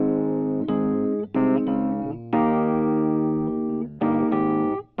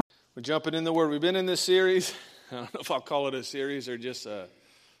We're jumping in the Word. We've been in this series. I don't know if I'll call it a series or just a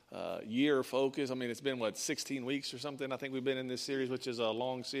year focus. I mean, it's been, 16 weeks or something? I think we've been in this series, which is a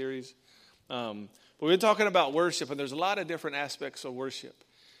long series. But we've been talking about worship, and there's a lot of different aspects of worship.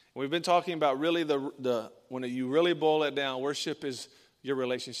 And we've been talking about really when you really boil it down, worship is your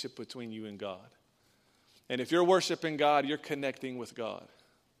relationship between you and God. And if you're worshiping God, you're connecting with God.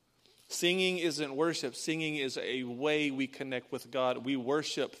 Singing isn't worship. Singing is a way we connect with God. We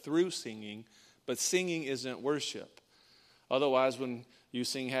worship through singing, but singing isn't worship. Otherwise, when you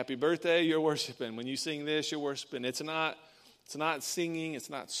sing happy birthday, you're worshiping. When you sing this, you're worshiping. It's not singing. It's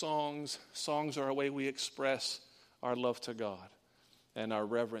not songs. Songs are a way we express our love to God and our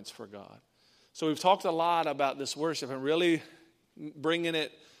reverence for God. So we've talked a lot about this worship and really bringing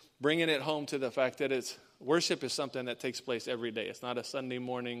it home to the fact that worship is something that takes place every day. It's not a Sunday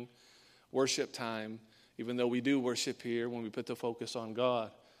morning worship time, even though we do worship here when we put the focus on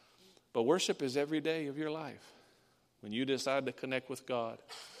God. But worship is every day of your life. When you decide to connect with God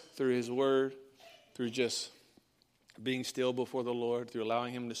through His Word, through just being still before the Lord, through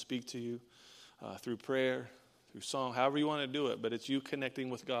allowing Him to speak to you, through prayer, through song, however you want to do it, but it's you connecting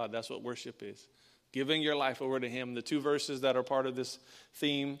with God. That's what worship is. Giving your life over to Him. The two verses that are part of this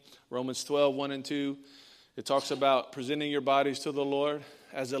theme, Romans 12, 1 and 2, it talks about presenting your bodies to the Lord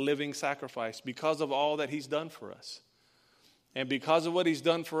as a living sacrifice because of all that He's done for us. And because of what He's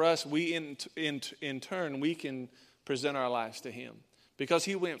done for us, we in turn, we can present our lives to Him. Because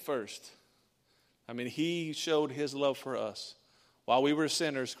He went first. I mean, He showed His love for us. While we were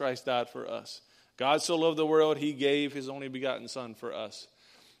sinners, Christ died for us. God so loved the world, He gave His only begotten Son for us.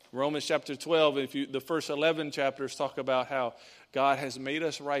 Romans chapter 12, the first 11 chapters talk about how God has made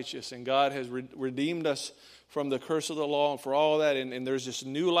us righteous and God has redeemed us from the curse of the law and for all that. And there's this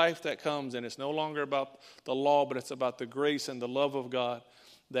new life that comes, and it's no longer about the law, but it's about the grace and the love of God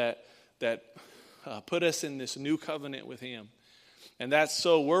that put us in this new covenant with Him. And that's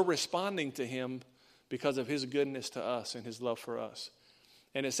so we're responding to Him because of His goodness to us and His love for us.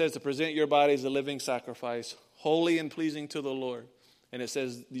 And it says to present your body as a living sacrifice, holy and pleasing to the Lord. And it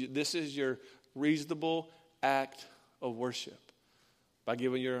says this is your reasonable act of worship by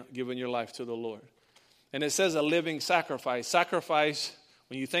giving your life to the Lord. And it says a living sacrifice. Sacrifice,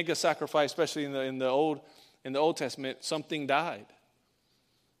 when you think of sacrifice, especially in the Old Testament, something died.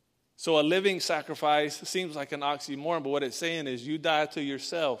 So a living sacrifice seems like an oxymoron, but what it's saying is you die to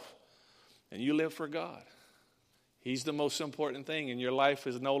yourself and you live for God. He's the most important thing, and your life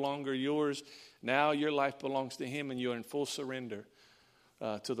is no longer yours. Now your life belongs to Him, and you're in full surrender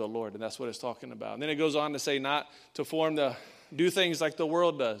to the Lord, and that's what it's talking about. And then it goes on to say not to do things like the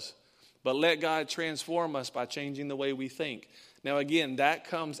world does, but let God transform us by changing the way we think. Now again, that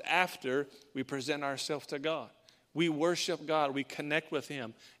comes after we present ourselves to God. We worship God, we connect with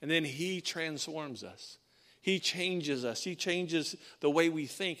Him, and then He transforms us. He changes us. He changes the way we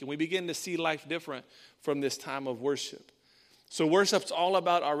think, and we begin to see life different from this time of worship. So worship's all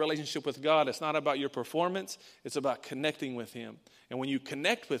about our relationship with God. It's not about your performance. It's about connecting with Him. And when you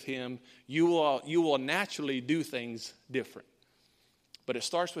connect with Him, you will naturally do things different. But it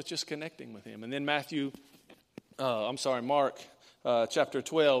starts with just connecting with Him. And then Mark chapter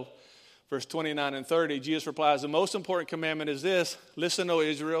 12, verse 29 and 30, Jesus replies, the most important commandment is this: listen, O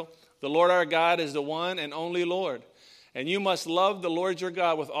Israel, the Lord our God is the one and only Lord. And you must love the Lord your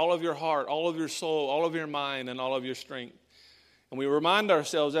God with all of your heart, all of your soul, all of your mind, and all of your strength. And we remind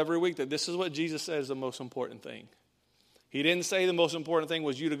ourselves every week that this is what Jesus says is the most important thing. He didn't say the most important thing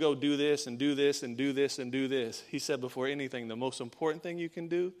was you to go do this and do this and do this and do this. He said before anything, the most important thing you can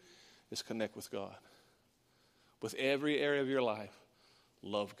do is connect with God. With every area of your life,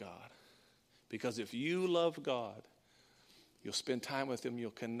 love God. Because if you love God, you'll spend time with Him,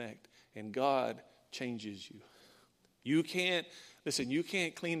 you'll connect, and God changes you. You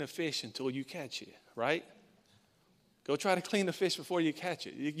can't clean a fish until you catch it, right? Go try to clean the fish before you catch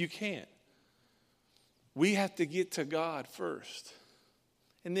it. You can't. We have to get to God first,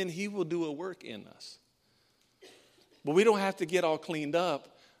 and then He will do a work in us. But we don't have to get all cleaned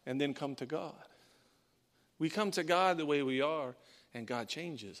up and then come to God. We come to God the way we are, and God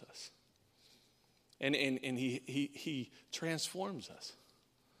changes us. And he transforms us.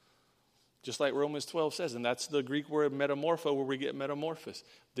 Just like Romans 12 says, and that's the Greek word metamorpho, where we get metamorphosis.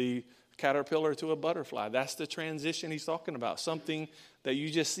 The caterpillar to a butterfly. That's the transition he's talking about. Something that you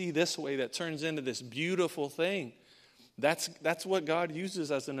just see this way that turns into this beautiful thing. That's what God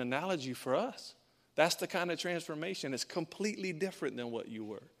uses as an analogy for us. That's the kind of transformation. It's completely different than what you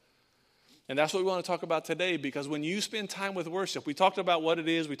were. And that's what we want to talk about today, because when you spend time with worship, we talked about what it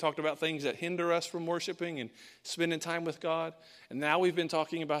is. We talked about things that hinder us from worshiping and spending time with God. And now we've been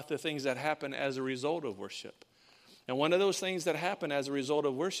talking about the things that happen as a result of worship. And one of those things that happen as a result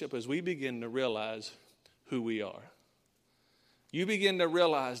of worship is we begin to realize who we are. You begin to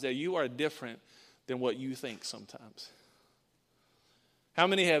realize that you are different than what you think sometimes. How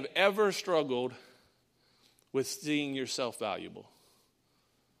many have ever struggled with seeing yourself valuable?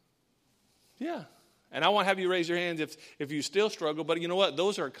 Yeah. And I won't have you raise your hands if you still struggle, but you know what?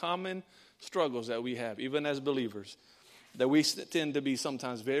 Those are common struggles that we have, even as believers, that we tend to be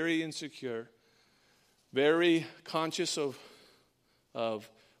sometimes very insecure, very conscious of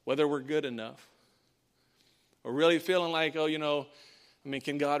whether we're good enough, or really feeling like,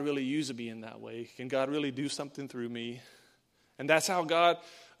 can God really use me in that way? Can God really do something through me? And that's how God,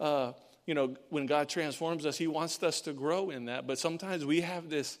 when God transforms us, he wants us to grow in that. But sometimes we have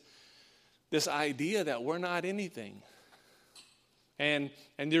this idea that we're not anything. And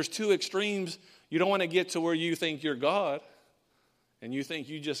there's two extremes. You don't want to get to where you think you're God and you think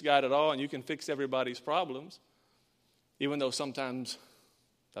you just got it all and you can fix everybody's problems, even though sometimes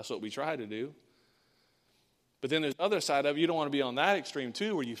that's what we try to do. But then there's the other side of it. You don't want to be on that extreme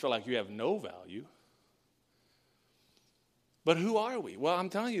too, where you feel like you have no value. But who are we? Well, I'm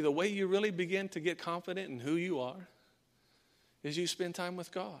telling you, the way you really begin to get confident in who you are is you spend time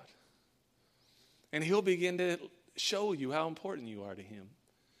with God. And he'll begin to show you how important you are to him.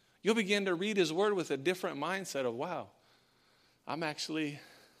 You'll begin to read his word with a different mindset of, wow, I'm actually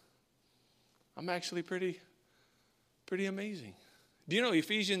pretty amazing. Do you know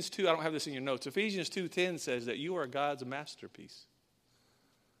Ephesians 2, I don't have this in your notes, Ephesians 2:10 says that you are God's masterpiece.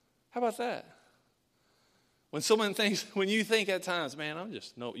 How about that? When you think at times, man,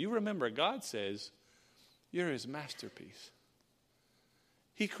 you remember God says you're his masterpiece.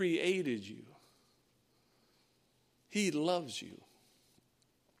 He created you. He loves you.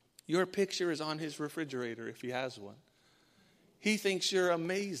 Your picture is on his refrigerator if he has one. He thinks you're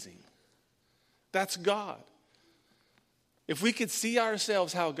amazing. That's God. If we could see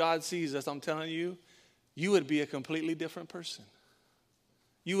ourselves how God sees us, I'm telling you, you would be a completely different person.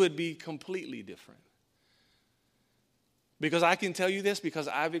 You would be completely different. Because I can tell you this because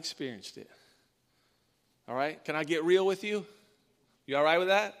I've experienced it. All right? Can I get real with you? You all right with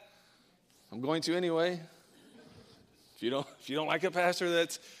that? I'm going to anyway. If you don't like a pastor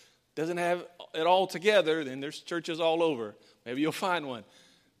that doesn't have it all together, then there's churches all over. Maybe you'll find one.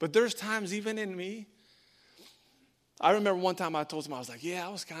 But there's times even in me, I remember one time I told him, I was like, I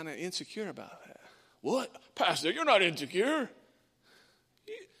was kind of insecure about that. What? Pastor, you're not insecure.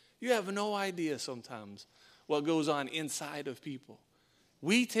 You have no idea sometimes what goes on inside of people.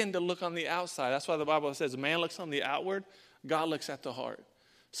 We tend to look on the outside. That's why the Bible says man looks on the outward, God looks at the heart.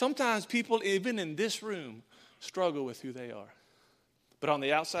 Sometimes people, even in this room, struggle with who they are. But on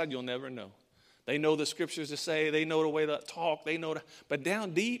the outside, you'll never know. They know the scriptures to say, they know the way to talk, but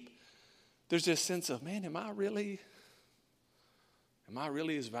down deep, there's this sense of, man, am I really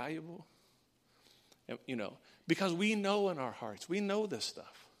as valuable? Because we know in our hearts, we know this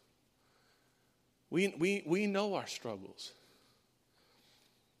stuff. We know our struggles.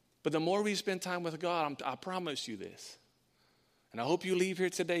 But the more we spend time with God, I promise you this, and I hope you leave here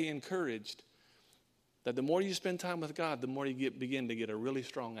today encouraged, that the more you spend time with God, the more you begin to get a really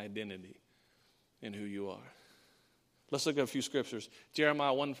strong identity in who you are. Let's look at a few scriptures.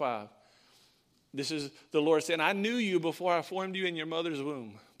 Jeremiah 1:5. This is the Lord saying, I knew you before I formed you in your mother's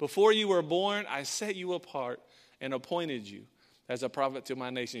womb. Before you were born, I set you apart and appointed you as a prophet to my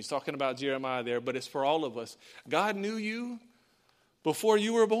nation. He's talking about Jeremiah there, but it's for all of us. God knew you before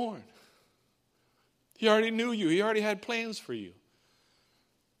you were born. He already knew you. He already had plans for you.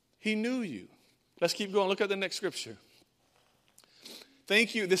 He knew you. Let's keep going. Look at the next scripture.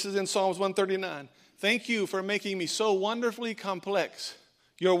 Thank you. This is in Psalms 139. Thank you for making me so wonderfully complex.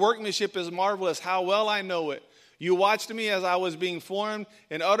 Your workmanship is marvelous. How well I know it. You watched me as I was being formed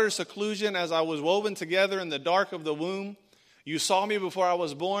in utter seclusion, as I was woven together in the dark of the womb. You saw me before I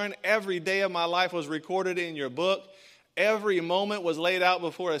was born. Every day of my life was recorded in your book. Every moment was laid out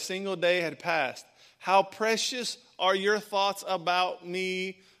before a single day had passed. How precious are your thoughts about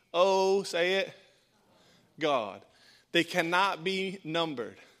me, oh, say it, God. They cannot be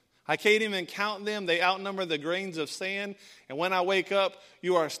numbered. I can't even count them. They outnumber the grains of sand. And when I wake up,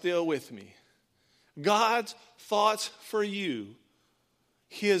 you are still with me. God's thoughts for you,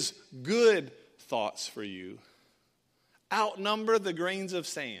 his good thoughts for you, outnumber the grains of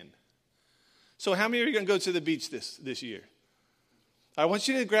sand. So how many of you are going to go to the beach this year? I want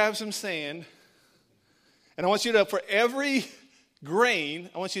you to grab some sand, and I want you to, for every grain,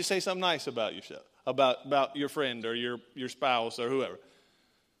 I want you to say something nice about yourself, about your friend or your spouse or whoever.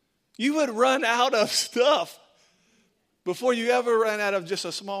 You would run out of stuff before you ever run out of just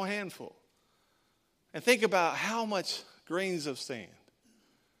a small handful. And think about how much grains of sand.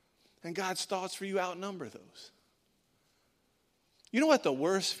 And God's thoughts for you outnumber those. You know what the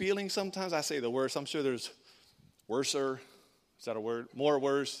worst feeling sometimes? I say the worst. I'm sure there's worser. Is that a word? More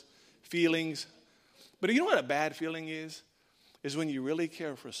worse feelings. But you know what a bad feeling is? Is when you really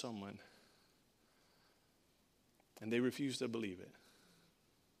care for someone and they refuse to believe it.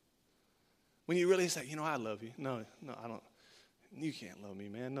 When you really say, I love you. No, I don't. You can't love me,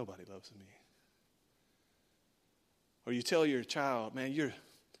 man. Nobody loves me. Or you tell your child, man, you're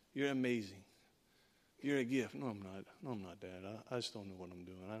amazing. You're a gift. No, I'm not. No, I'm not, Dad. I just don't know what I'm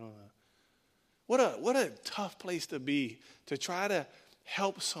doing. I don't know. What a tough place to be, to try to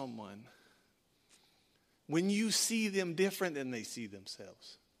help someone when you see them different than they see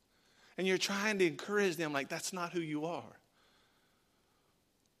themselves. And you're trying to encourage them like that's not who you are.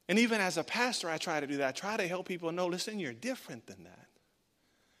 And even as a pastor, I try to do that. I try to help people know, listen, you're different than that.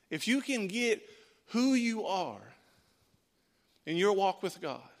 If you can get who you are in your walk with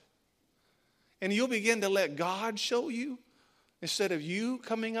God, and you'll begin to let God show you instead of you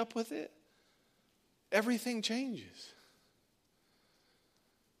coming up with it, everything changes.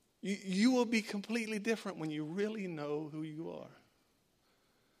 You will be completely different when you really know who you are.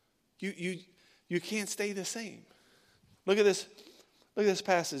 You can't stay the same. Look at this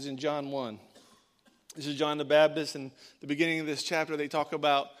passage in John 1. This is John the Baptist. In the beginning of this chapter, they talk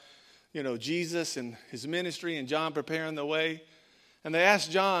about, Jesus and his ministry and John preparing the way. And they ask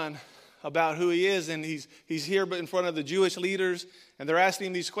John about who he is, and he's here but in front of the Jewish leaders, and they're asking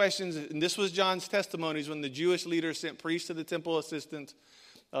him these questions. And this was John's testimonies when the Jewish leaders sent priests to the temple assistants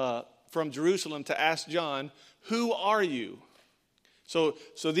from Jerusalem to ask John, who are you? So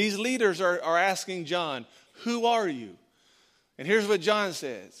these leaders are asking John, who are you? And here's what John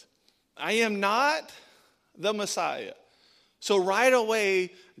says, I am not the Messiah. So right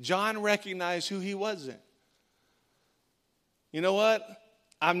away, John recognized who he wasn't. You know what?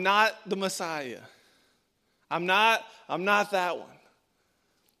 I'm not the Messiah. I'm not that one.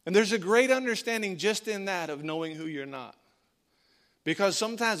 And there's a great understanding just in that of knowing who you're not. Because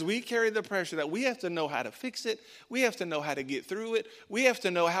sometimes we carry the pressure that we have to know how to fix it. We have to know how to get through it. We have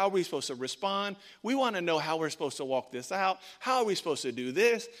to know how we're supposed to respond. We want to know how we're supposed to walk this out. How are we supposed to do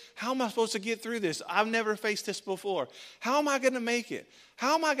this? How am I supposed to get through this? I've never faced this before. How am I going to make it?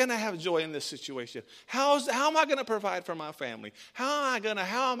 How am I going to have joy in this situation? How am I going to provide for my family? How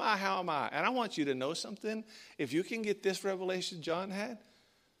am I? And I want you to know something. If you can get this revelation John had,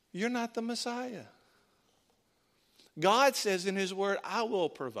 you're not the Messiah. God says in his word, I will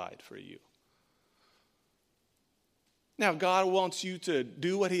provide for you. Now, God wants you to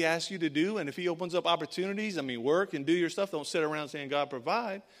do what he asks you to do. And if he opens up opportunities, work and do your stuff. Don't sit around saying, God,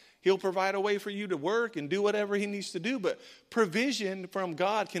 provide. He'll provide a way for you to work and do whatever he needs to do. But provision from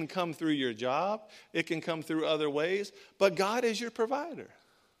God can come through your job. It can come through other ways. But God is your provider.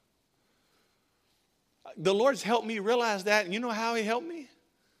 The Lord's helped me realize that. And you know how he helped me?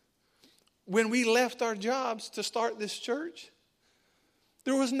 When we left our jobs to start this church,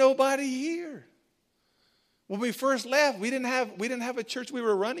 there was nobody here. When we first left, we didn't have a church we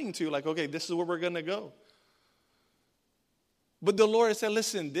were running to. Like, okay, this is where we're going to go. But the Lord said,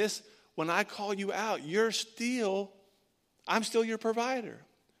 listen, when I call you out, I'm still your provider.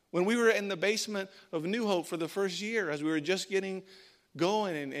 When we were in the basement of New Hope for the first year, as we were just getting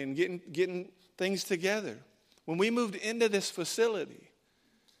going and getting things together, when we moved into this facility,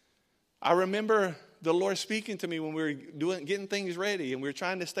 I remember the Lord speaking to me when we were getting things ready, and we were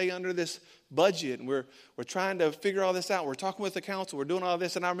trying to stay under this budget, and we're trying to figure all this out. We're talking with the council. We're doing all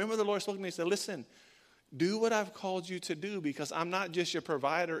this. And I remember the Lord spoke to me and said, listen, do what I've called you to do, because I'm not just your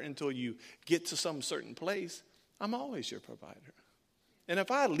provider until you get to some certain place. I'm always your provider. And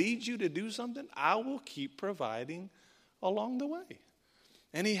if I lead you to do something, I will keep providing along the way.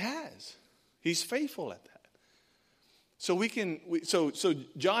 And he has. He's faithful at that. So so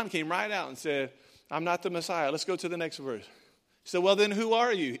John came right out and said, I'm not the Messiah. Let's go to the next verse. He said, well, then who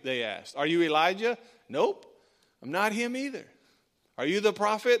are you? They asked. Are you Elijah? Nope. I'm not him either. Are you the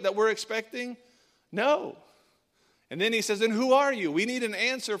prophet that we're expecting? No. And then he says, then who are you? We need an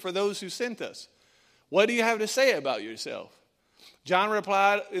answer for those who sent us. What do you have to say about yourself? John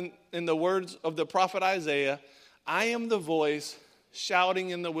replied in the words of the prophet Isaiah, I am the voice shouting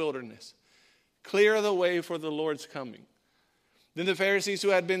in the wilderness. Clear the way for the Lord's coming. Then the Pharisees who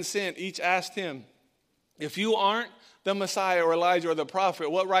had been sent each asked him, if you aren't the Messiah or Elijah or the prophet,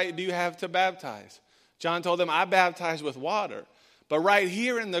 what right do you have to baptize? John told them, I baptize with water, But right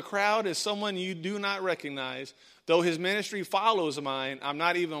here in the crowd is someone you do not recognize. Though his ministry follows mine, I'm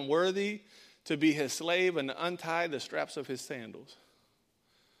not even worthy to be his slave and to untie the straps of his sandals.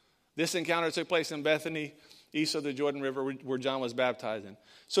 This encounter took place in Bethany, east of the Jordan River, where John was baptizing.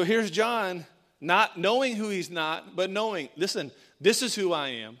 So here's John, not knowing who he's not, but knowing, listen, this is who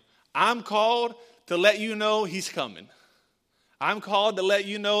I am. I'm called to let you know he's coming. I'm called to let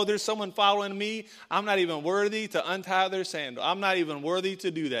you know there's someone following me. I'm not even worthy to untie their sandal. I'm not even worthy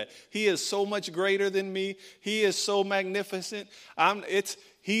to do that. He is so much greater than me. He is so magnificent.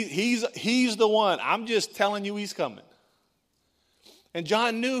 He's the one. I'm just telling you he's coming. And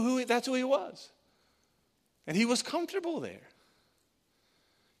John knew that's who he was. And he was comfortable there.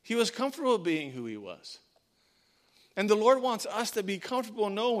 He was comfortable being who he was. And the Lord wants us to be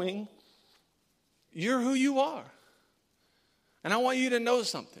comfortable knowing you're who you are. And I want you to know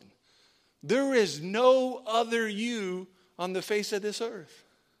something. There is no other you on the face of this earth.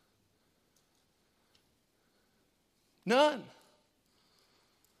 None.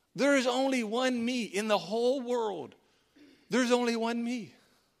 There is only one me in the whole world. There's only one me.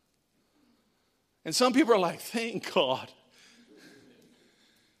 And some people are like, thank God.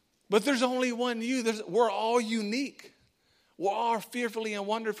 But there's only one you. We're all unique. We're all fearfully and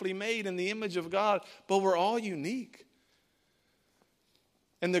wonderfully made in the image of God, but we're all unique.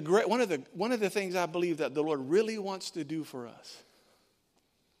 And one of the things I believe that the Lord really wants to do for us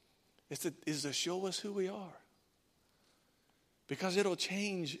is to show us who we are. Because it'll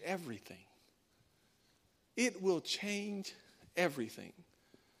change everything. It will change everything.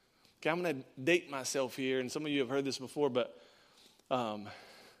 Okay, I'm going to date myself here, and some of you have heard this before, but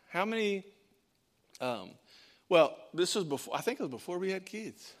how many, this was before, I think it was before we had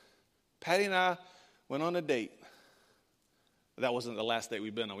kids. Patty and I went on a date. That wasn't the last date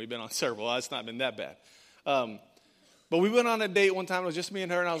we've been on. We've been on several. It's not been that bad. But we went on a date one time. It was just me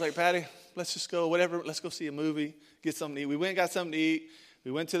and her, and I was like, Patty, let's just go, whatever. Let's go see a movie, get something to eat. We went and got something to eat.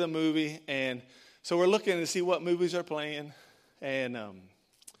 We went to the movie, and so we're looking to see what movies are playing. And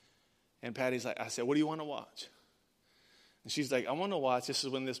Patty's like, I said, what do you want to watch? And she's like, I want to watch, this is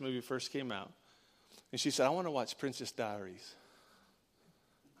when this movie first came out. And she said, I want to watch Princess Diaries.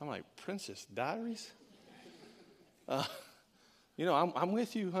 I'm like, Princess Diaries? I'm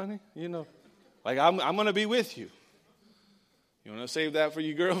with you, honey. Like I'm going to be with you. You want to save that for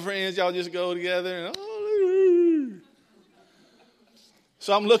your girlfriends? Y'all just go together. And,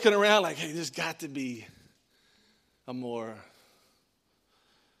 So I'm looking around like, hey, there's got to be a more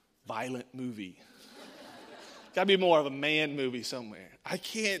violent movie. Got to be more of a man movie somewhere. I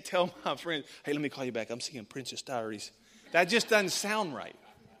can't tell my friends, hey, let me call you back. I'm seeing Princess Diaries. That just doesn't sound right.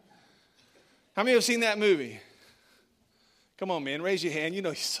 How many have seen that movie? Come on, man, raise your hand. You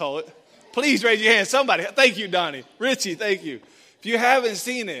know you saw it. Please raise your hand. Somebody. Thank you, Donnie. Richie, thank you. If you haven't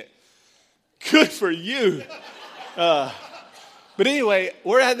seen it, good for you. But anyway,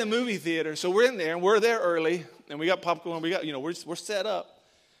 we're at the movie theater. So we're in there, and we're there early. And we got popcorn. We're set up.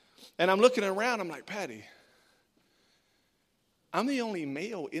 And I'm looking around. I'm like, Patty, I'm the only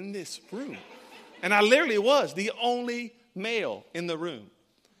male in this room. And I literally was the only male in the room.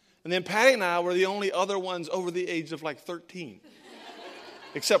 And then Patty and I were the only other ones over the age of like 13.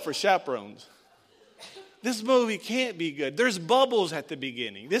 Except for chaperones. This movie can't be good. There's bubbles at the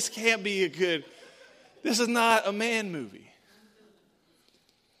beginning. This can't be this is not a man movie.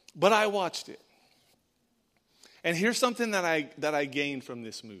 But I watched it. And here's something that I gained from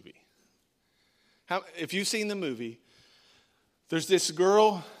this movie. If you've seen the movie, there's this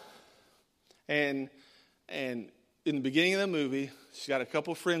girl, and in the beginning of the movie, she's got a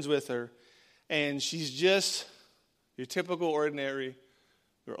couple friends with her, and she's just your typical ordinary,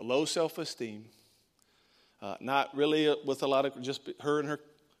 low self-esteem, not really with a lot of, just her and her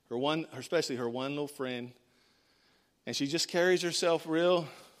one, especially her one little friend, and she just carries herself real,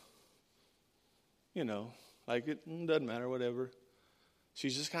 like it doesn't matter, whatever.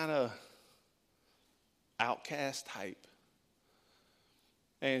 She's just kind of outcast type.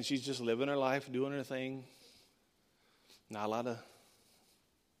 And she's just living her life, doing her thing. Not a lot of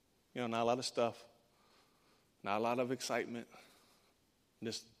stuff. Not a lot of excitement.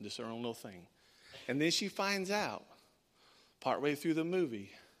 Just her own little thing. And then she finds out, partway through the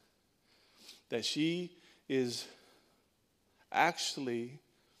movie, that she is actually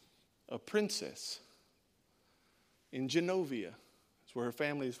a princess in Genovia. That's where her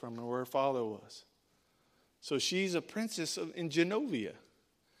family is from and where her father was. So she's a princess in Genovia.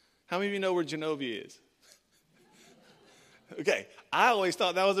 How many of you know where Genovia is? Okay, I always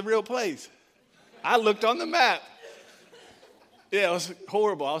thought that was a real place. I looked on the map. Yeah, it was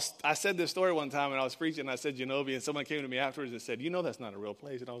horrible. I said this story one time when I was preaching, and I said Genovia, and someone came to me afterwards and said, that's not a real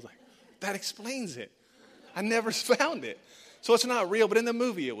place. And I was like, that explains it. I never found it. So it's not real, but in the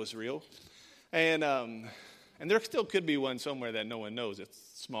movie it was real. And there still could be one somewhere that no one knows. It's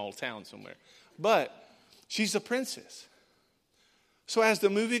a small town somewhere. But she's a princess. So as the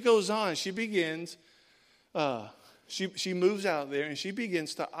movie goes on, she begins, she moves out there, and she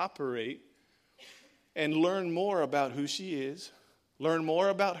begins to operate and learn more about who she is, learn more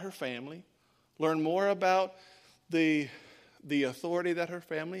about her family, learn more about the authority that her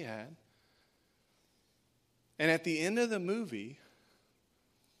family had. And at the end of the movie,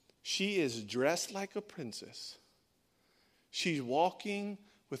 she is dressed like a princess. She's walking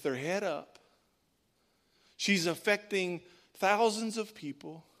with her head up. She's affecting thousands of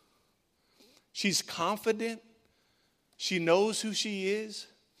people. She's confident. She knows who she is.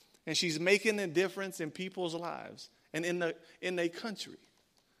 And she's making a difference in people's lives and in a country.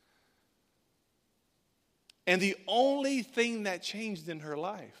 And the only thing that changed in her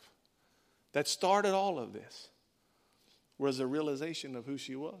life, that started all of this, was a realization of who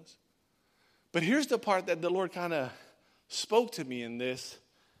she was. But here's the part that the Lord kind of spoke to me in this,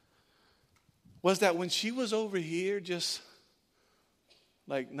 was that when she was over here just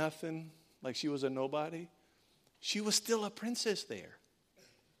like nothing, like she was a nobody, she was still a princess there.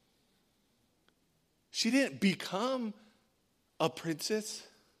 She didn't become a princess.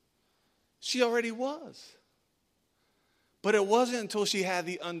 She already was. But it wasn't until she had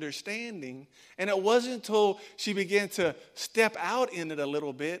the understanding, and it wasn't until she began to step out in it a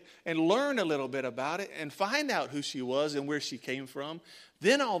little bit and learn a little bit about it and find out who she was and where she came from,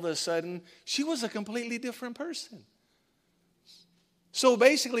 then all of a sudden, she was a completely different person. So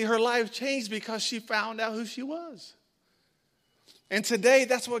basically, her life changed because she found out who she was. And today,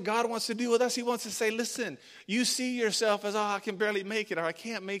 that's what God wants to do with us. He wants to say, listen, you see yourself as, I can barely make it, or I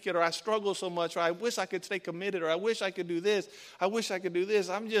can't make it, or I struggle so much, or I wish I could stay committed, or I wish I could do this. I wish I could do this.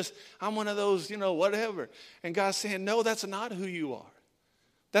 I'm one of those, whatever. And God's saying, no, that's not who you are.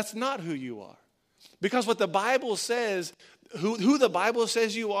 That's not who you are. Because what the Bible says, who the Bible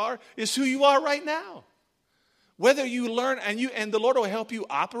says you are, is who you are right now. Whether you learn, and the Lord will help you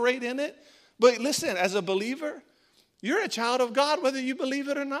operate in it. But listen, as a believer, you're a child of God, whether you believe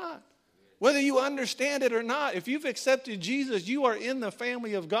it or not. Whether you understand it or not. If you've accepted Jesus, you are in the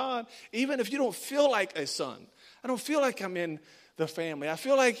family of God, even if you don't feel like a son. I don't feel like I'm in the family. I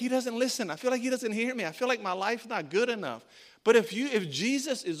feel like he doesn't listen. I feel like he doesn't hear me. I feel like my life's not good enough. But if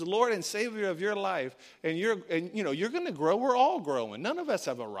Jesus is Lord and Savior of your life, and you're going to grow, we're all growing. None of us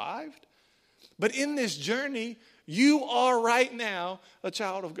have arrived. But in this journey, you are right now a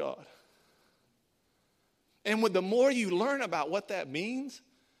child of God. And the more you learn about what that means,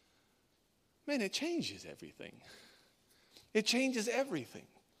 man, it changes everything. It changes everything.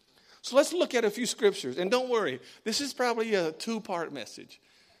 So let's look at a few scriptures. And don't worry, this is probably a 2-part message.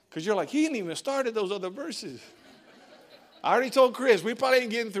 Because you're like, he didn't even started those other verses. I already told Chris, we probably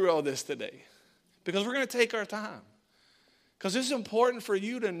ain't getting through all this today. Because we're going to take our time. Because it's important for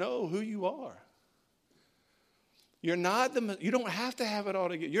you to know who you are. You don't have to have it all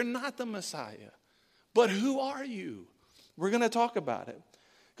together. You're not the Messiah. But who are you? We're going to talk about it.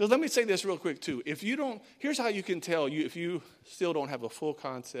 Because let me say this real quick too. Here's how you can tell if you still don't have a full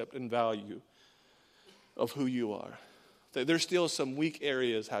concept and value of who you are. There's still some weak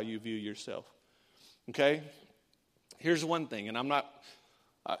areas how you view yourself. Okay? Here's one thing, and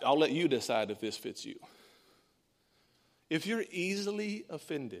I'll let you decide if this fits you. If you're easily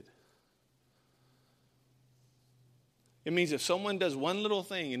offended, it means if someone does one little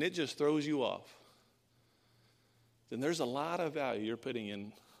thing and it just throws you off, then there's a lot of value you're putting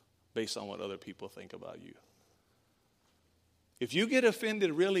in based on what other people think about you. If you get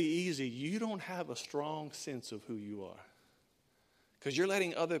offended really easy, you don't have a strong sense of who you are. Because you're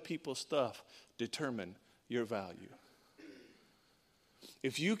letting other people's stuff determine your value.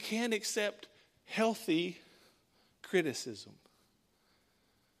 If you can't accept healthy criticism,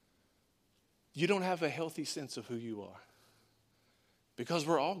 you don't have a healthy sense of who you are. Because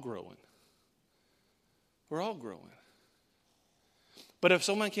we're all growing. We're all growing. But if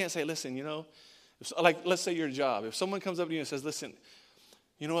someone can't say, listen, let's say your job. If someone comes up to you and says, listen,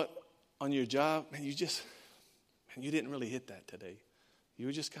 you know what? On your job, man, you didn't really hit that today. You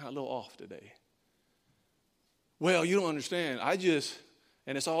were just kind of a little off today. Well, you don't understand.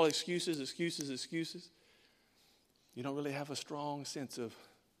 And it's all excuses. You don't really have a strong sense of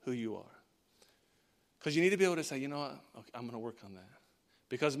who you are. Because you need to be able to say, you know what? Okay, I'm going to work on that.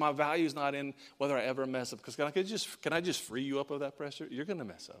 Because my value is not in whether I ever mess up. Because can I just free you up of that pressure? You're going to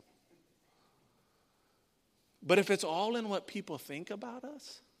mess up. But if it's all in what people think about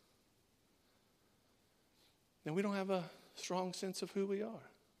us, then we don't have a strong sense of who we are.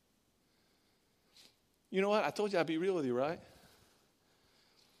 You know what? I told you I'd be real with you, right?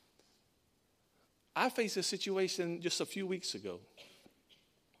 I faced a situation just a few weeks ago.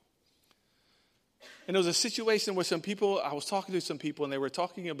 And it was a situation where I was talking to some people, and they were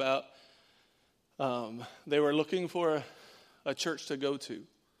talking about, they were looking for a church to go to.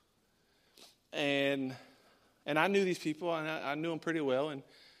 And I knew these people, and I knew them pretty well.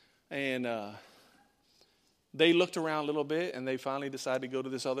 And they looked around a little bit, and they finally decided to go to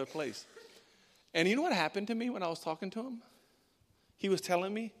this other place. And you know what happened to me when I was talking to him? He was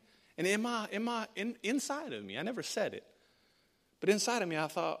telling me, and inside of me, I never said it, but inside of me, I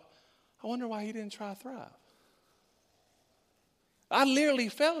thought, I wonder why he didn't try Thrive. I literally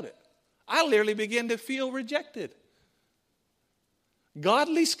felt it. I literally began to feel rejected.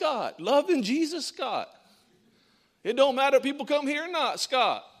 Godly Scott, loving Jesus Scott. It don't matter if people come here or not,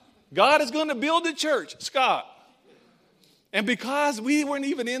 Scott. God is going to build a church, Scott. And because we weren't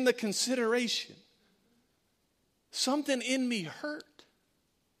even in the consideration, something in me hurt.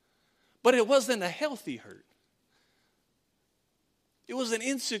 But it wasn't a healthy hurt. It was an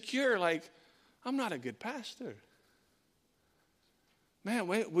insecure, like, I'm not a good pastor. Man,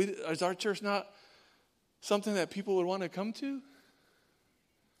 is our church not something that people would want to come to?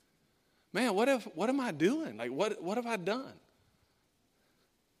 Man, what am I doing? Like, what have I done?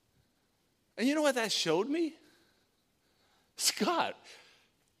 And you know what that showed me? Scott,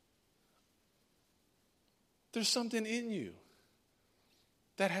 there's something in you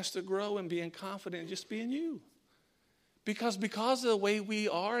that has to grow and being confident in just being you. Because of the way we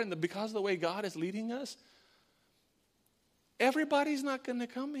are and because of the way God is leading us, everybody's not going to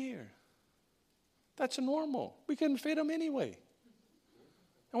come here. That's normal. We couldn't fit them anyway.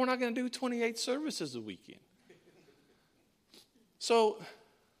 And we're not going to do 28 services a weekend. So,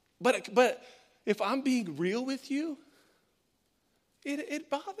 but if I'm being real with you, it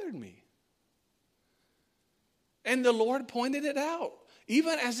bothered me. And the Lord pointed it out.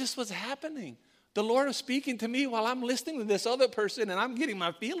 Even as this was happening, the Lord was speaking to me while I'm listening to this other person and I'm getting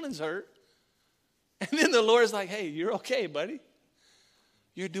my feelings hurt. And then the Lord's like, hey, you're okay, buddy.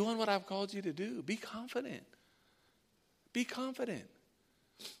 You're doing what I've called you to do. Be confident. Be confident.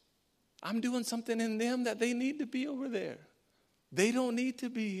 I'm doing something in them that they need to be over there. They don't need to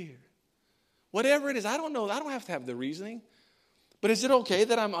be here. Whatever it is, I don't know. I don't have to have the reasoning. But is it okay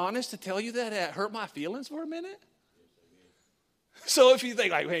that I'm honest to tell you that it hurt my feelings for a minute? So if you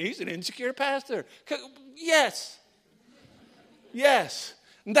think, like, hey, he's an insecure pastor. Yes. Yes.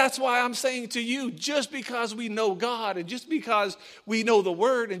 And that's why I'm saying to you, just because we know God and just because we know the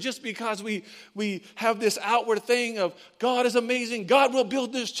Word and just because we have this outward thing of God is amazing, God will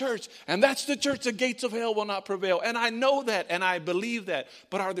build this church, and that's the church, the gates of hell will not prevail. And I know that and I believe that.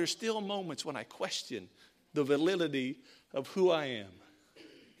 But are there still moments when I question the validity of who I am?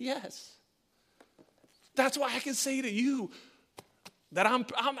 Yes. That's why I can say to you that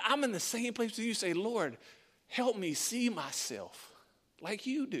I'm in the same place that you say, Lord, help me see myself like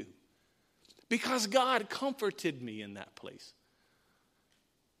you do. Because God comforted me in that place.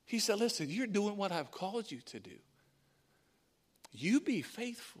 He said, listen, you're doing what I've called you to do. You be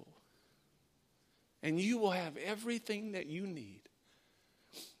faithful, and you will have everything that you need.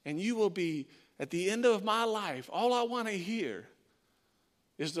 And you will be, at the end of my life, all I want to hear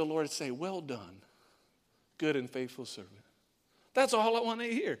is the Lord say, well done, good and faithful servant. That's all I want to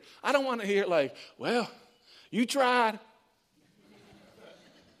hear. I don't want to hear like, well, you tried.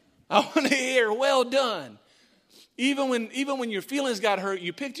 I want to hear, well done. Even when your feelings got hurt,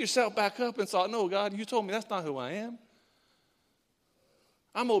 you picked yourself back up and thought, no, God, you told me that's not who I am.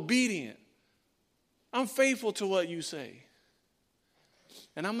 I'm obedient. I'm faithful to what you say.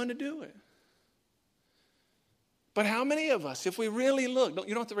 And I'm going to do it. But how many of us, if we really look,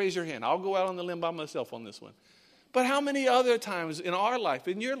 you don't have to raise your hand. I'll go out on the limb by myself on this one. But how many other times in our life,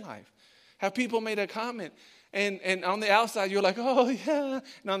 in your life, have people made a comment and on the outside you're like, oh yeah,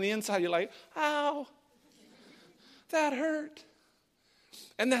 and on the inside you're like, ow, that hurt.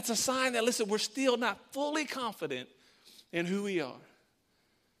 And that's a sign that, listen, we're still not fully confident in who we are.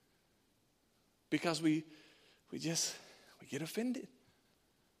 Because we get offended.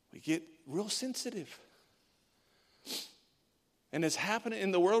 We get real sensitive. And it's happening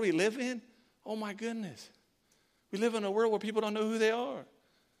in the world we live in. Oh my goodness. We live in a world where people don't know who they are.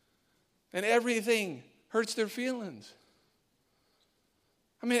 And everything hurts their feelings.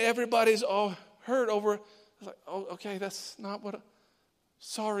 I mean, everybody's all hurt over, like, oh, okay, that's not what,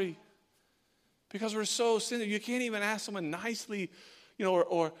 sorry. Because we're so sensitive. You can't even ask someone nicely,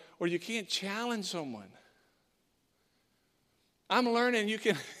 or you can't challenge someone. I'm learning. You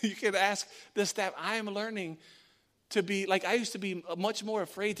can ask the staff. I am learning to be, like, I used to be much more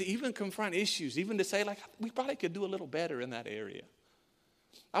afraid to even confront issues, even to say, like, we probably could do a little better in that area.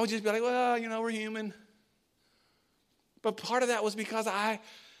 I would just be like, well, we're human. But part of that was because I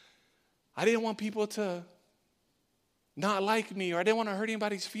didn't want people to not like me, or I didn't want to hurt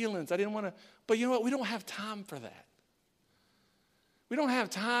anybody's feelings. I didn't want to, but you know what? We don't have time for that. We don't have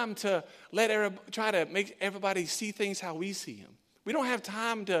time to try to make everybody see things how we see them. We don't have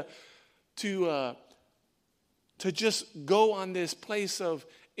time to just go on this place of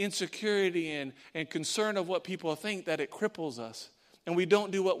insecurity and concern of what people think, that it cripples us, and we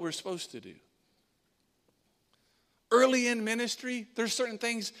don't do what we're supposed to do. Early in ministry, there's certain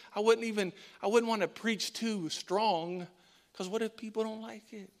things I wouldn't want to preach too strong, because what if people don't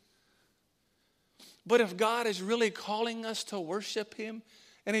like it? But if God is really calling us to worship him,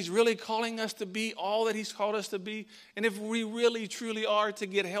 and he's really calling us to be all that he's called us to be, and if we really truly are to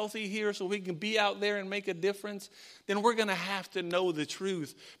get healthy here so we can be out there and make a difference, then we're going to have to know the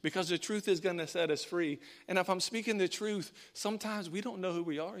truth, because the truth is going to set us free. And if I'm speaking the truth, sometimes we don't know who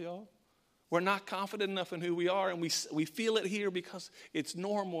we are, y'all. We're not confident enough in who we are, and we feel it here because it's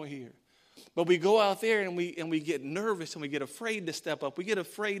normal here. But we go out there and we get nervous, and we get afraid to step up. We get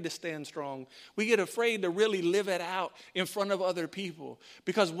afraid to stand strong. We get afraid to really live it out in front of other people.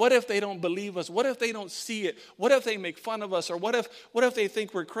 Because what if they don't believe us? What if they don't see it? What if they make fun of us? Or what if they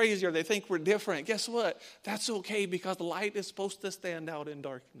think we're crazy, or they think we're different? Guess what? That's okay, because the light is supposed to stand out in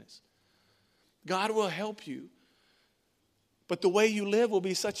darkness. God will help you. But the way you live will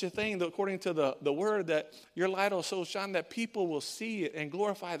be such a thing that, according to the word, that your light will so shine that people will see it and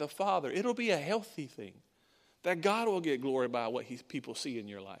glorify the Father. It'll be a healthy thing, that God will get glory by what people see in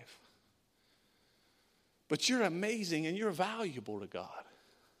your life. But you're amazing and you're valuable to God.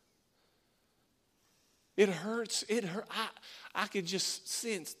 It hurts. I could just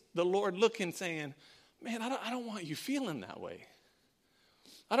sense the Lord looking, saying, man, I don't want you feeling that way.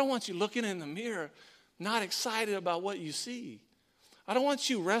 I don't want you looking in the mirror not excited about what you see. I don't want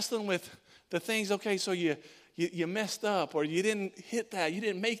you wrestling with the things, okay, so you messed up, or you didn't hit that, you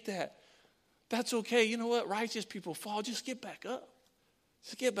didn't make that. That's okay. You know what? Righteous people fall. Just get back up.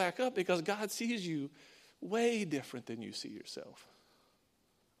 Just get back up, because God sees you way different than you see yourself.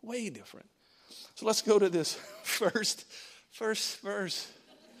 Way different. So let's go to this first verse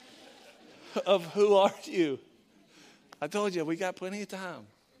of Who Are You? I told you, we got plenty of time.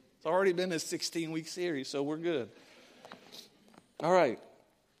 It's already been a 16-week series, so we're good. All right.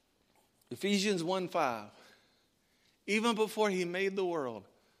 Ephesians 1:5. Even before he made the world,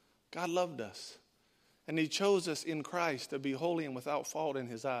 God loved us, and he chose us in Christ to be holy and without fault in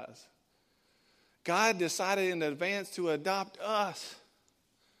his eyes. God decided in advance to adopt us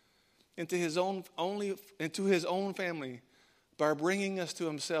into his own family by bringing us to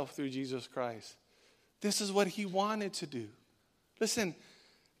himself through Jesus Christ. This is what he wanted to do. Listen,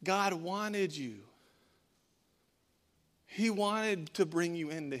 God wanted you. He wanted to bring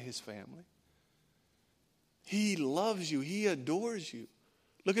you into his family. He loves you. He adores you.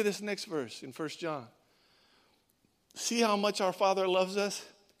 Look at this next verse in 1 John. See how much our Father loves us?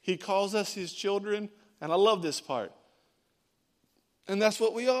 He calls us his children. And I love this part. And that's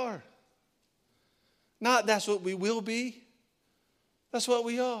what we are. Not that's what we will be. That's what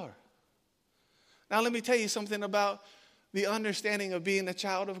we are. Now let me tell you something about the understanding of being a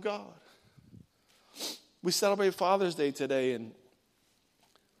child of God. We celebrate Father's Day today,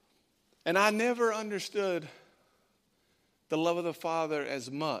 and I never understood the love of the Father as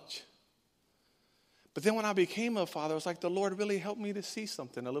much. But then when I became a father, it was like the Lord really helped me to see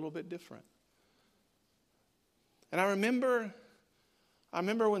something a little bit different. And I remember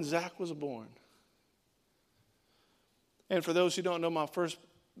when Zach was born. And for those who don't know my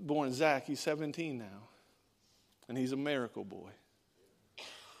firstborn, Zach, he's 17 now. And he's a miracle boy.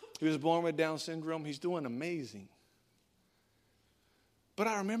 He was born with Down syndrome. He's doing amazing. But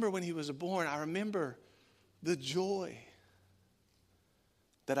I remember when he was born, I remember the joy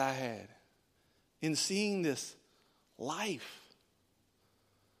that I had in seeing this life.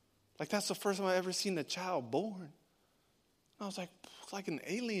 Like, that's the first time I ever seen a child born. I was like, it's like an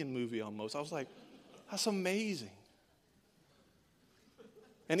alien movie almost. I was like, that's amazing.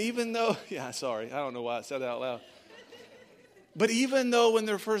 And even though, I don't know why I said that out loud. But even though when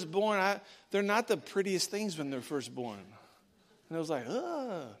they're first born, they're not the prettiest things when they're first born. And I was like,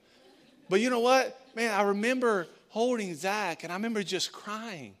 ugh. But you know what? Man, I remember holding Zach, and I remember just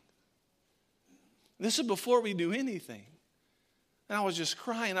crying. This is before we do anything. And I was just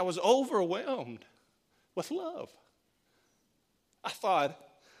crying. I was overwhelmed with love. I thought,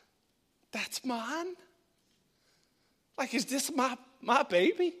 that's mine? Like, is this my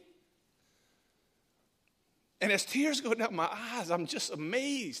baby? And as tears go down my eyes, I'm just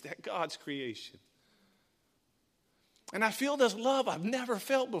amazed at God's creation. And I feel this love I've never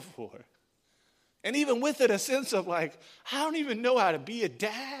felt before. And even with it, a sense of like, I don't even know how to be a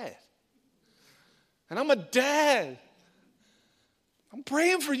dad. And I'm a dad. I'm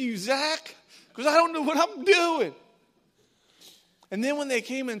praying for you, Zach, because I don't know what I'm doing. And then when they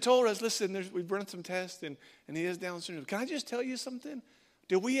came and told us, listen, we've run some tests and he has Down syndrome. Can I just tell you something?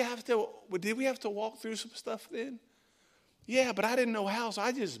 Did we have to walk through some stuff then? Yeah, but I didn't know how, so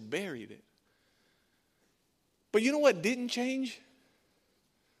I just buried it. But you know what didn't change?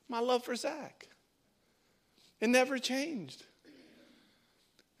 My love for Zach. It never changed.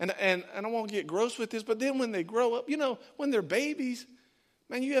 And I won't get gross with this, but then when they grow up, when they're babies,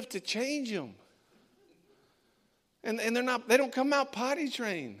 man, you have to change them. And they don't come out potty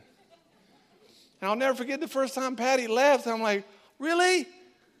trained. And I'll never forget the first time Patty left. I'm like, really?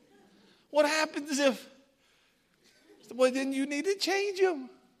 What happens if, well, then you need to change them.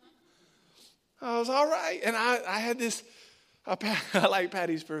 I was all right. And I had this, I like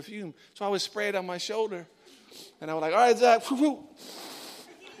Patty's perfume. So I would spray it on my shoulder. And I was like, all right, Zach, woo,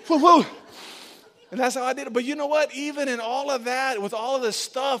 woo, woo. And that's how I did it. But you know what? Even in all of that, with all of the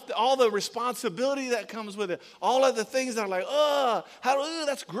stuff, all the responsibility that comes with it, all of the things that are like,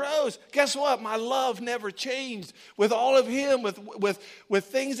 that's gross. Guess what? My love never changed. With all of him, with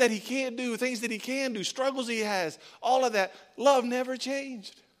things that he can't do, things that he can do, struggles he has, all of that, love never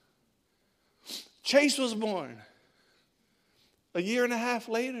changed. Chase was born a year and a half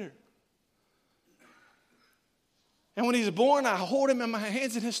later. And when he's born, I hold him in my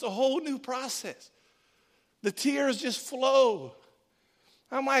hands, and it's a whole new process. The tears just flow.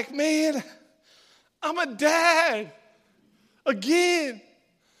 I'm like, man, I'm a dad. Again.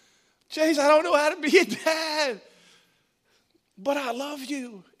 Chase, I don't know how to be a dad. But I love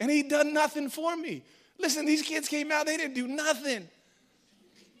you. And he done nothing for me. Listen, these kids came out, they didn't do nothing.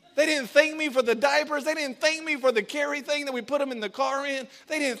 They didn't thank me for the diapers. They didn't thank me for the carry thing that we put them in the car in.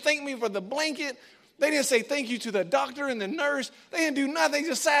 They didn't thank me for the blanket. They didn't say thank you to the doctor and the nurse. They didn't do nothing. They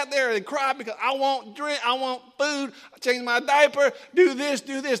just sat there and cried because I want drink, I want food, I change my diaper, do this,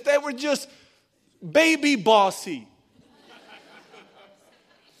 do this. They were just baby bossy.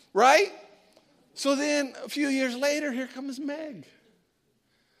 Right? So then a few years later, here comes Meg.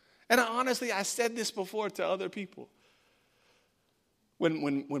 And I said this before to other people.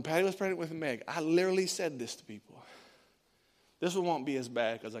 When Patty was pregnant with Meg, I literally said this to people. This one won't be as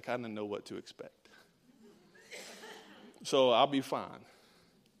bad because I kind of know what to expect. So I'll be fine.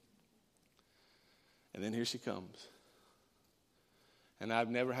 And then here she comes. And I've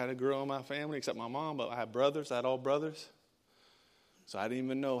never had a girl in my family except my mom, but I had brothers. I had all brothers. So I didn't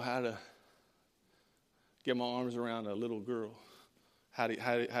even know how to get my arms around a little girl. How do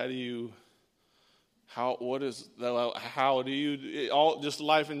you just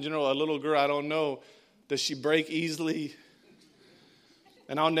life in general, a little girl, I don't know. Does she break easily?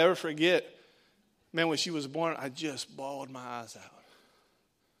 And I'll never forget, man, when she was born, I just bawled my eyes out.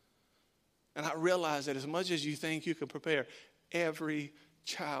 And I realized that as much as you think you can prepare, every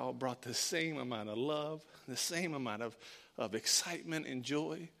child brought the same amount of love, the same amount of excitement and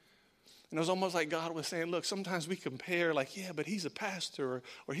joy. And it was almost like God was saying, look, sometimes we compare like, yeah, but he's a pastor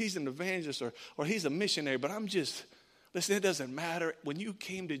or he's an evangelist or he's a missionary. But listen, it doesn't matter. When you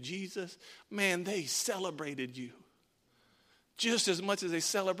came to Jesus, man, they celebrated you just as much as they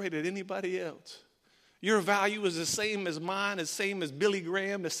celebrated anybody else. Your value is the same as mine, the same as Billy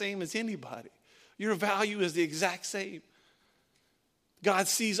Graham, the same as anybody. Your value is the exact same. God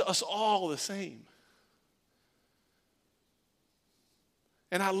sees us all the same.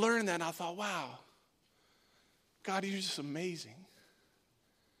 And I learned that and I thought, wow, God, you're just amazing.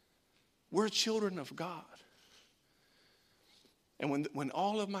 We're children of God. And when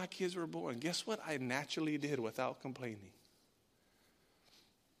all of my kids were born, guess what I naturally did without complaining?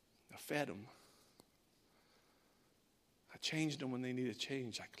 I fed them. I changed them when they needed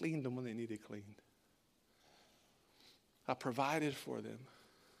change. I cleaned them when they needed cleaned. I provided for them.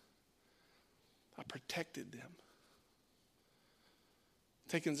 I protected them.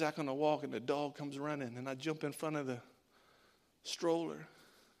 Taking Zach on a walk and the dog comes running and I jump in front of the stroller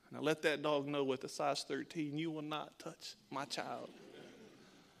and I let that dog know with a size 13, you will not touch my child.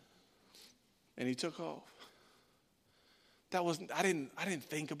 And he took off. I didn't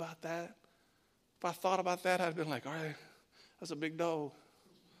think about that. If I thought about that, I'd have been like, all right, that's a big dog.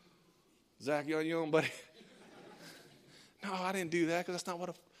 Zach, you're on your own, buddy. No, I didn't do that because that's not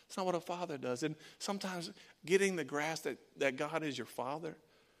what a father does. And sometimes getting the grasp that God is your father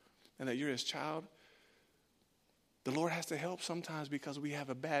and that you're his child, The Lord has to help sometimes because we have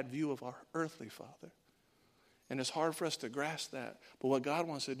a bad view of our earthly father. And it's hard for us to grasp that. But what God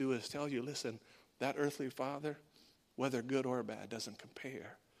wants to do is tell you, listen, that earthly father, whether good or bad, doesn't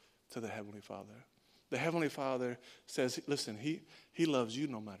compare to the Heavenly Father. The Heavenly Father says, listen, he loves you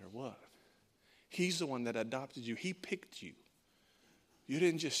no matter what. He's the one that adopted you. He picked you. You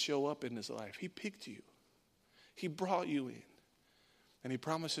didn't just show up in his life. He picked you. He brought you in. And he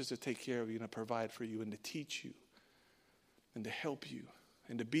promises to take care of you and to provide for you and to teach you and to help you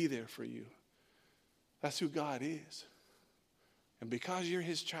and to be there for you. That's who God is. And because you're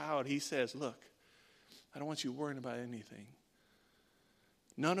his child, he says, look, I don't want you worrying about anything.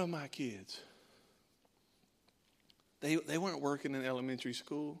 None of my kids, they weren't working in elementary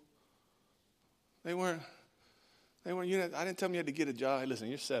school. They weren't, I didn't tell them you had to get a job. Hey, listen,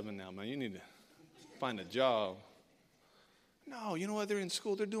 you're 7 now, man. You need to find a job. No, you know what? They're in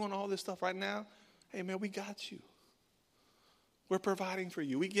school. They're doing all this stuff right now. Hey, man, we got you. We're providing for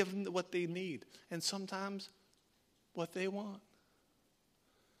you. We give them what they need. And sometimes what they want.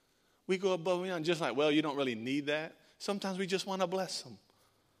 We go above and beyond, just like, well, you don't really need that. Sometimes we just want to bless them.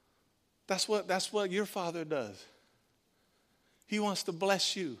 That's what your Father does. He wants to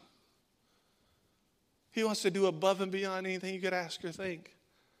bless you. He wants to do above and beyond anything you could ask or think.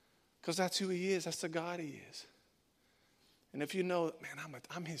 Because that's who he is. That's the God he is. And if you know, man,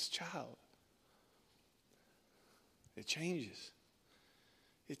 I'm his child, it changes.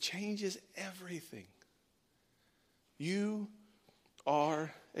 It changes everything. You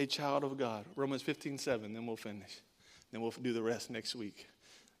are a child of God. Romans 15:7, then we'll finish. Then we'll do the rest next week.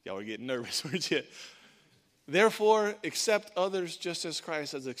 Y'all are getting nervous, weren't you? Therefore, accept others just as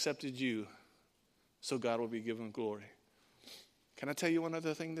Christ has accepted you, so God will be given glory. Can I tell you one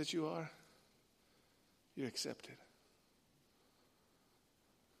other thing that you are? You're accepted.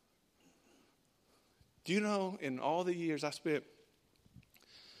 Do you know, in all the years I spent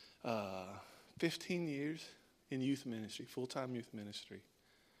 15 years in youth ministry, full-time youth ministry.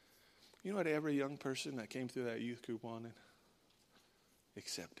 You know what every young person that came through that youth group wanted?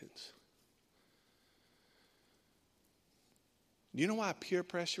 Acceptance. Do you know why peer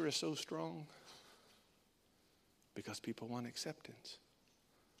pressure is so strong? Because people want acceptance.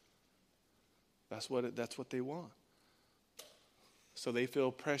 That's what they want. So they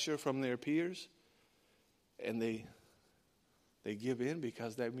feel pressure from their peers, and they give in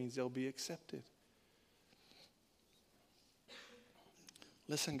because that means they'll be accepted.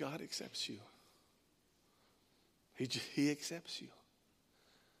 Listen, God accepts you. He accepts you.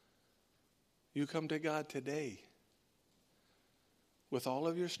 You come to God today with all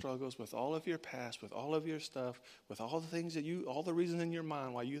of your struggles, with all of your past, with all of your stuff, with all the things all the reasons in your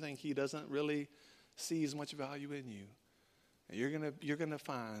mind why you think he doesn't really see as much value in you. And you're gonna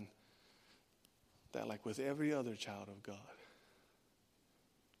find that, like with every other child of God,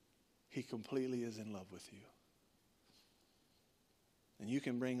 he completely is in love with you. And you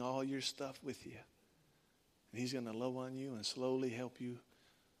can bring all your stuff with you. And he's going to love on you and slowly help you.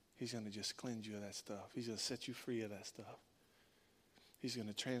 He's going to just cleanse you of that stuff. He's going to set you free of that stuff. He's going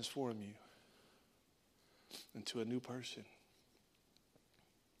to transform you into a new person.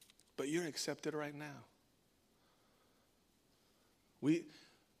 But you're accepted right now.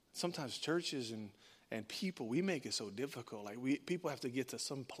 Sometimes churches and people, we make it so difficult. Like people have to get to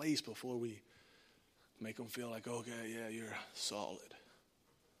some place before we make them feel like, okay, yeah, you're solid.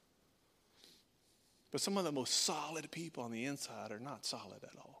 But some of the most solid people on the inside are not solid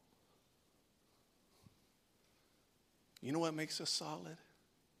at all. You know what makes us solid?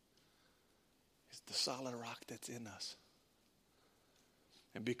 It's the solid rock that's in us.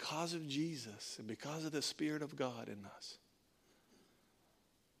 And because of Jesus and because of the Spirit of God in us,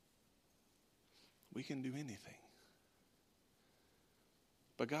 we can do anything.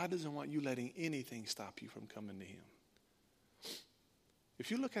 But God doesn't want you letting anything stop you from coming to him.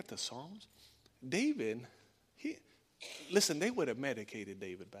 If you look at the Psalms, David, they would have medicated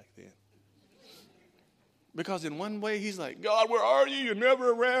David back then. Because in one way, he's like, God, where are you? You're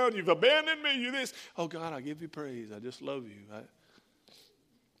never around. You've abandoned me. You this. Oh, God, I give you praise. I just love you.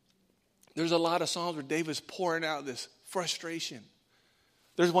 There's a lot of Psalms where David's pouring out this frustration.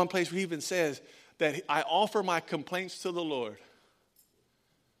 There's one place where he even says that I offer my complaints to the Lord.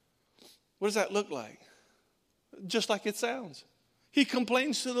 What does that look like? Just like it sounds. He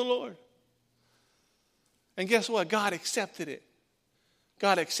complains to the Lord. And guess what? God accepted it.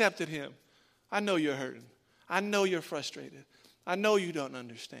 God accepted him. I know you're hurting. I know you're frustrated. I know you don't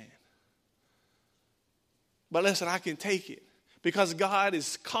understand. But listen, I can take it because God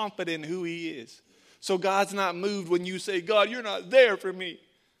is confident in who he is. So God's not moved when you say, God, you're not there for me.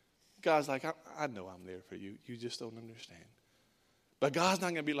 God's like, I know I'm there for you. You just don't understand. But God's not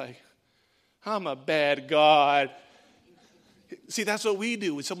going to be like, I'm a bad God. See, that's what we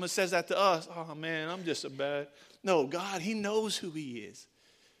do. When someone says that to us, oh, man, I'm just a bad. No, God, he knows who he is.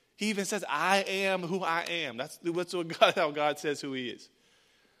 He even says, I am who I am. That's how God says who he is.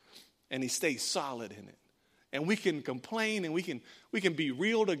 And he stays solid in it. And we can complain and we can be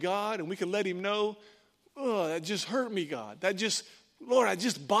real to God and we can let him know, oh, that just hurt me, God. Lord, that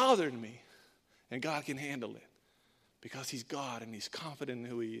just bothered me. And God can handle it because he's God and he's confident in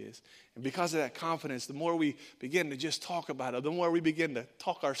who he is. And because of that confidence, the more we begin to just talk about it, the more we begin to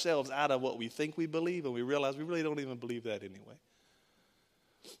talk ourselves out of what we think we believe, and we realize we really don't even believe that anyway.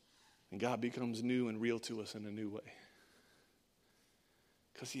 And God becomes new and real to us in a new way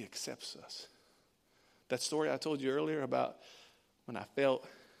because he accepts us. That story I told you earlier about when I felt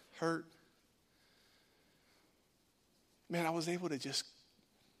hurt, man, I was able to just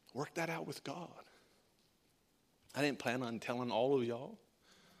work that out with God. I didn't plan on telling all of y'all.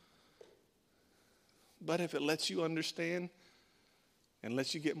 But if it lets you understand and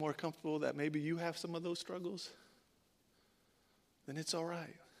lets you get more comfortable that maybe you have some of those struggles, then it's all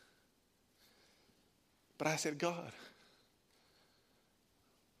right. But I said, God,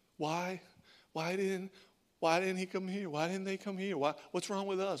 why didn't he come here? Why didn't they come here? What's wrong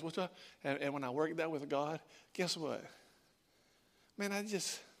with us? And when I worked that with God, guess what? Man,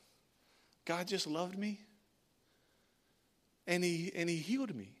 God just loved me. And he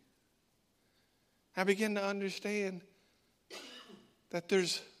healed me. I began to understand that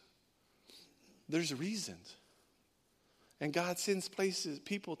there's reasons. And God sends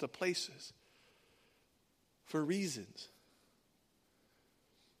people to places for reasons.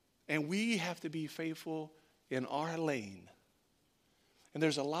 And we have to be faithful in our lane. And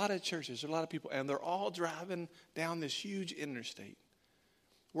there's a lot of churches, there's a lot of people, and they're all driving down this huge interstate.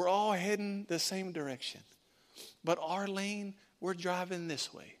 We're all heading the same direction. But our lane, we're driving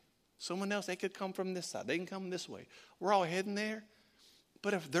this way. Someone else, they could come from this side. They can come this way. We're all heading there.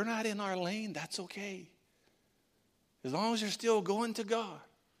 But if they're not in our lane, that's okay. As long as you're still going to God,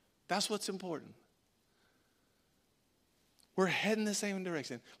 that's what's important. We're heading the same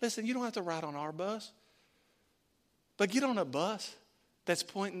direction. Listen, you don't have to ride on our bus. But get on a bus that's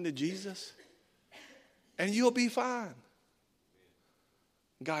pointing to Jesus, and you'll be fine.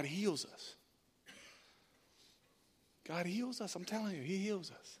 God heals us. God heals us. I'm telling you, he heals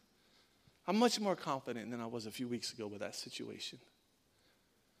us. I'm much more confident than I was a few weeks ago with that situation.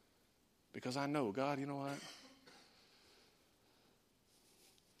 Because I know, God, you know what?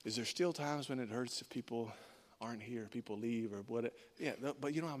 Is there still times when it hurts if people aren't here, people leave or what? Yeah,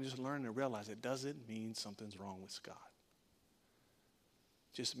 but you know, I'm just learning to realize it doesn't mean something's wrong with God.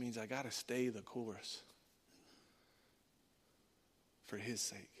 It just means I got to stay the course for his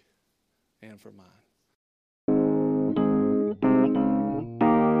sake and for mine.